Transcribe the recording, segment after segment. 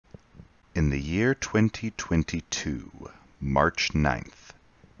In the year 2022, March 9th,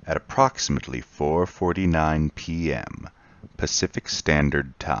 at approximately 4:49 p.m. Pacific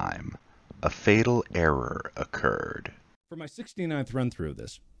Standard Time, a fatal error occurred. For my 69th run through of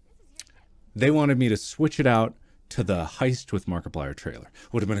this, they wanted me to switch it out to the Heist with Markipler trailer.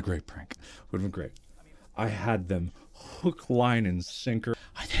 Would have been a great prank. Would have been great. I had them hook, line, and sinker.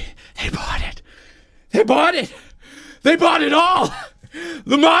 They bought it. They bought it. They bought it all.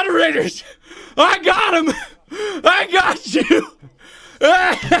 The moderators. I got them. I got you.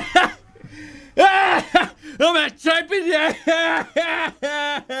 I'm not typing.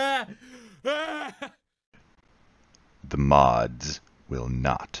 The mods will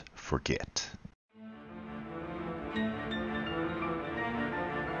not forget.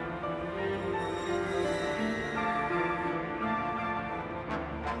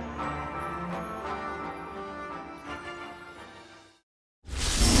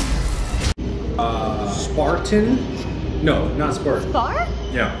 Spartan? No, not Spartan. Spar?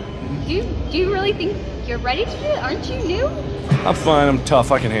 Yeah. Do you really think you're ready to do it? Aren't you new? I'm fine, I'm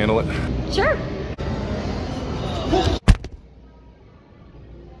tough, I can handle it. Sure.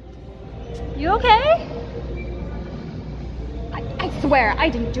 You okay? I swear, I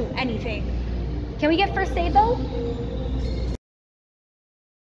didn't do anything. Can we get first aid though?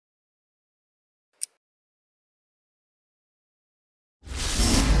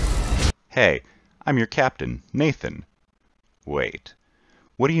 Hey, I'm your captain, Nathan. Wait,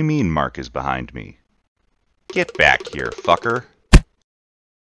 what do you mean Mark is behind me? Get back here, fucker.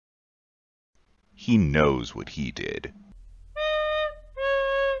 He knows what he did.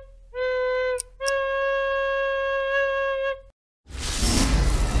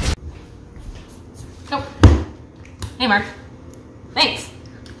 Oh. Hey, Mark. Thanks.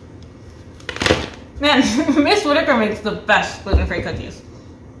 Man, Miss Whitaker makes the best gluten-free cookies.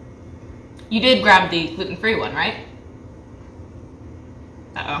 You did grab the gluten-free one, right?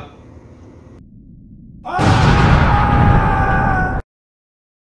 Uh-oh.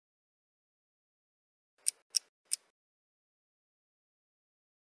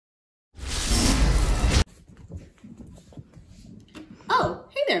 Oh,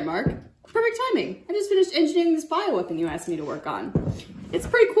 hey there, Mark. Perfect timing. I just finished engineering this bioweapon you asked me to work on. It's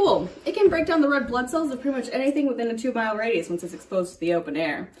pretty cool. It can break down the red blood cells of pretty much anything within a 2-mile radius once it's exposed to the open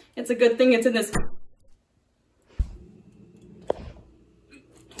air. It's a good thing it's in this...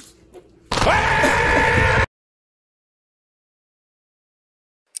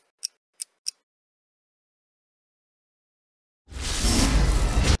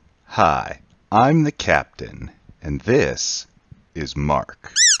 Hi, I'm the captain, and this is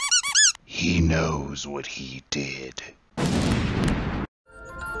Mark. He knows what he did.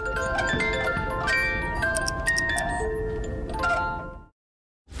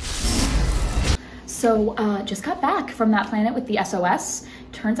 So, just got back from that planet with the SOS.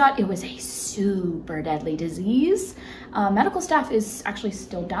 Turns out it was a super deadly disease. Medical staff is actually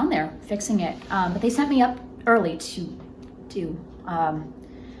still down there fixing it, but they sent me up early to do, I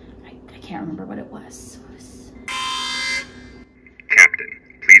can't remember what it was. Captain,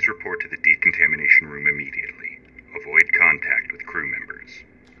 please report to the decontamination room immediately. Avoid contact with crew members.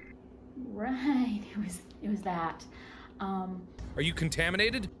 Right, it was that. Are you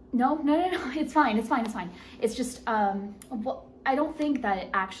contaminated? No, it's fine. It's just, well, I don't think that it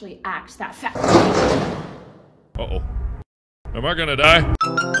actually acts that fast. Uh-oh. Am I gonna die?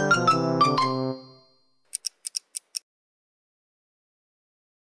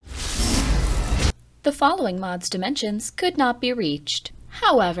 The following mod's dimensions could not be reached.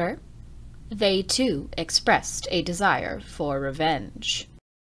 However, they too expressed a desire for revenge.